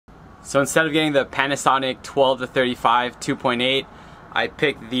So instead of getting the Panasonic 12-35 2.8, I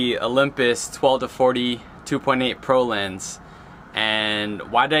picked the Olympus 12-40 2.8 Pro lens.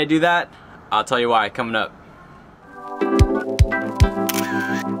 And why did I do that? I'll tell you why coming up.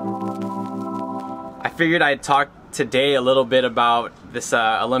 I figured I'd talk today a little bit about this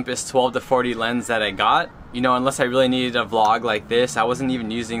Olympus 12-40 lens that I got. You know, unless I really needed a vlog like this, I wasn't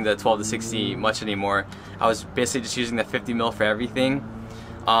even using the 12-60 much anymore. I was basically just using the 50mm for everything.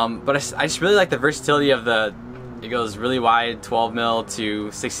 But I just really like the versatility of it goes really wide, 12mm to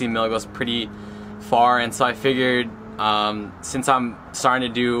 16mm goes pretty far, and so I figured since I'm starting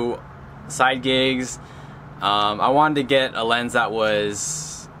to do side gigs, I wanted to get a lens that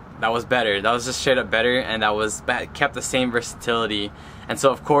was better, that was just straight up better, and that kept the same versatility. And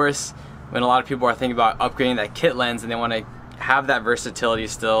so of course, when a lot of people are thinking about upgrading that kit lens and they want to have that versatility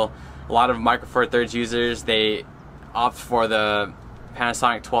still, a lot of Micro Four Thirds users, they opt for the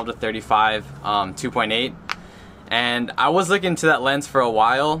Panasonic 12-35 2.8. And I was looking into that lens for a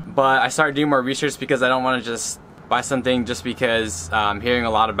while, but I started doing more research because I don't want to just buy something just because I'm hearing a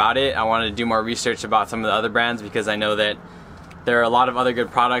lot about it. I wanted to do more research about some of the other brands because I know that there are a lot of other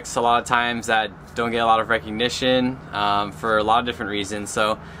good products a lot of times that don't get a lot of recognition for a lot of different reasons.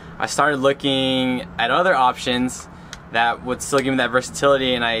 So I started looking at other options that would still give me that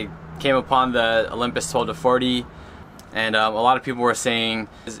versatility, and I came upon the Olympus 12-40, and a lot of people were saying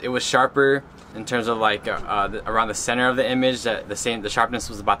it was sharper in terms of like around the center of the image, that the sharpness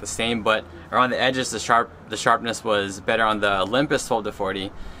was about the same, but around the edges the sharpness was better on the Olympus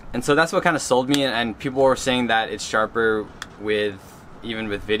 12-40. And so that's what kind of sold me, and people were saying that it's sharper even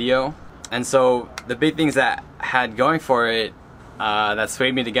with video. And so the big things that I had going for it that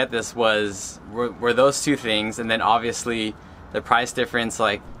swayed me to get this were those two things, and then obviously the price difference.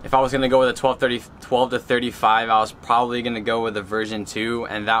 Like if I was gonna go with a 12-35, I was probably gonna go with a version 2,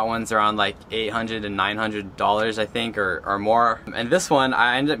 and that one's around like $800 to $900 I think, or more. And this one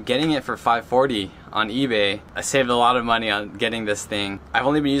I ended up getting it for $540 on eBay. I saved a lot of money on getting this thing. I've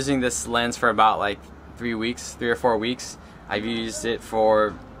only been using this lens for about like 3 or 4 weeks. I've used it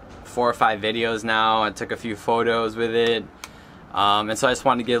for 4 or 5 videos now. I took a few photos with it. And so I just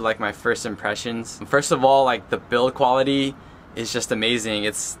wanted to give like my first impressions. First of all, like the build quality is just amazing.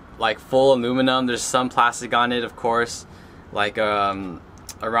 It's like full aluminum. There's some plastic on it, of course, like around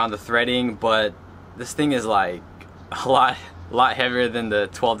the threading, but this thing is like a lot heavier than the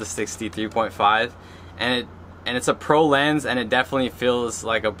 12-60 3.5, and it's a pro lens, and it definitely feels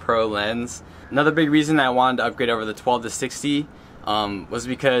like a pro lens. Another big reason I wanted to upgrade over the 12-60 was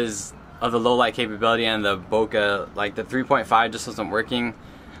because of the low light capability and the bokeh. Like the 3.5 just wasn't working.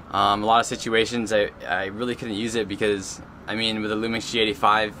 A lot of situations I really couldn't use it because, I mean, with the Lumix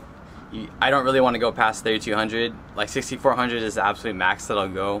G85, I don't really want to go past 3200. Like 6400 is the absolute max that I'll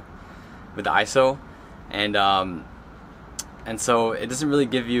go with the ISO, and so it doesn't really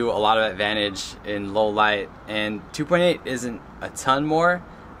give you a lot of advantage in low light. And 2.8 isn't a ton more,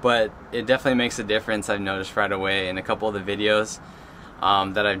 but it definitely makes a difference. I've noticed right away in a couple of the videos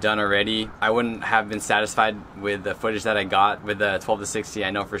that I've done already. I wouldn't have been satisfied with the footage that I got with the 12-60, I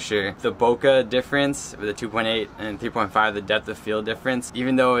know for sure. The bokeh difference with the 2.8 and 3.5, the depth of field difference,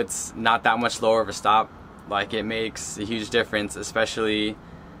 even though it's not that much lower of a stop, like it makes a huge difference, especially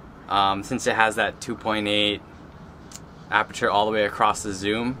since it has that 2.8 aperture all the way across the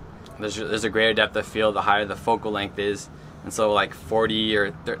zoom. There's a greater depth of field the higher the focal length is, and so like 40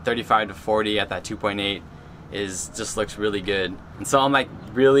 or 35 to 40 at that 2.8 just looks really good. And so I'm like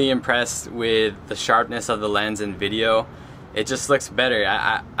really impressed with the sharpness of the lens in video. It just looks better.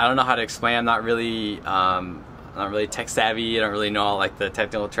 I don't know how to explain. I'm not really tech savvy. I don't really know all like the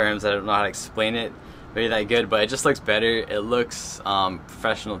technical terms. I don't know how to explain it really that good, but it just looks better. It looks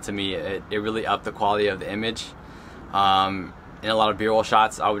professional to me. It really upped the quality of the image. In a lot of B-roll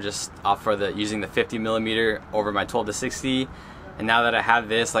shots, I would just opt for using the 50mm over my 12-60, and now that I have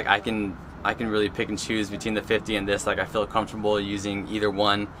this, like I can really pick and choose between the 50 and this. Like I feel comfortable using either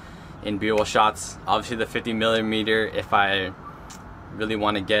one in B-roll shots. Obviously the 50mm if I really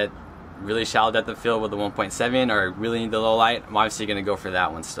want to get really shallow depth of field with the 1.7 or really need the low light, I'm obviously going to go for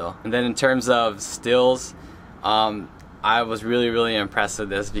that one still. And then in terms of stills, I was really impressed with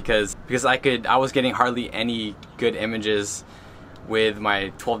this because I was getting hardly any good images with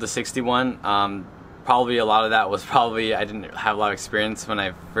my 12-60 one. Probably a lot of that was I didn't have a lot of experience when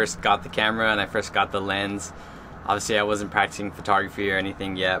I first got the camera and I first got the lens. Obviously I wasn't practicing photography or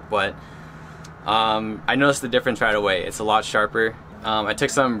anything yet, but I noticed the difference right away. It's a lot sharper. I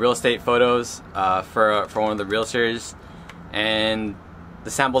took some real estate photos for one of the realtors, and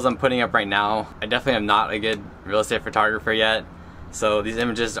the samples I'm putting up right now, I definitely am not a good real estate photographer yet. so these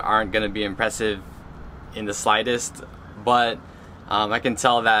images aren't going to be impressive in the slightest, but I can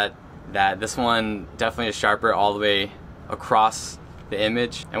tell that this one definitely is sharper all the way across the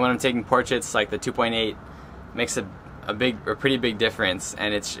image, and when I'm taking portraits, like the 2.8 makes a pretty big difference,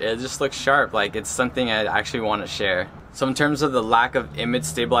 and it just looks sharp. Like, it's something I actually want to share. So in terms of the lack of image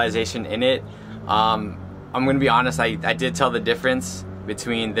stabilization in it, I'm gonna be honest, I did tell the difference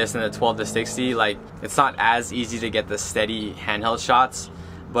between this and the 12 to 60. Like, it's not as easy to get the steady handheld shots,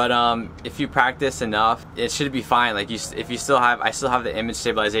 but if you practice enough, it should be fine. Like, I still have the image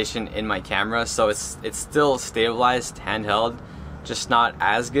stabilization in my camera, so it's still stabilized handheld, just not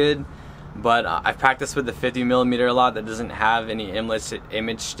as good. But I've practiced with the 50mm a lot that doesn't have any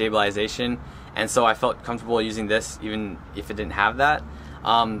image stabilization, and so I felt comfortable using this even if it didn't have that.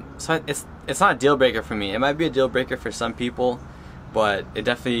 So it's not a deal breaker for me. It might be a deal breaker for some people, but it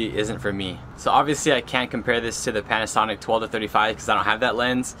definitely isn't for me. So obviously I can't compare this to the Panasonic 12 to 35 because I don't have that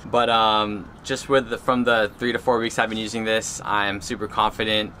lens, but just from the 3 to 4 weeks I've been using this, I'm super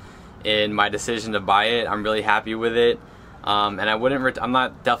confident in my decision to buy it. I'm really happy with it. And I'm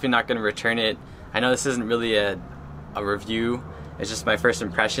definitely not going to return it. I know this isn't really a review, it's just my first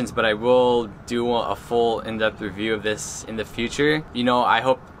impressions, but I will do a full in-depth review of this in the future. You know, I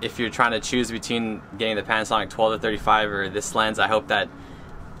hope if you're trying to choose between getting the Panasonic 12 to 35 or this lens, I hope that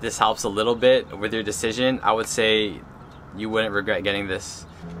this helps a little bit with your decision. I would say you wouldn't regret getting this.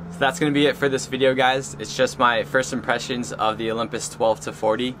 So that's going to be it for this video, guys. It's just my first impressions of the Olympus 12 to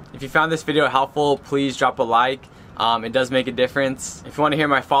 40. If you found this video helpful, please drop a like. It does make a difference. If you want to hear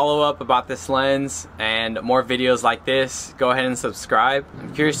my follow-up about this lens and more videos like this, go ahead and subscribe.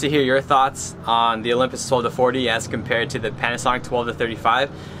 I'm curious to hear your thoughts on the Olympus 12 to 40 as compared to the Panasonic 12 to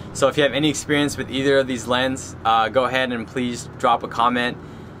 35. So if you have any experience with either of these lenses, go ahead and please drop a comment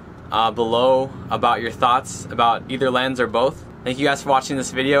below about your thoughts about either lens or both. Thank you guys for watching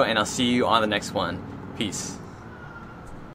this video, and I'll see you on the next one. Peace.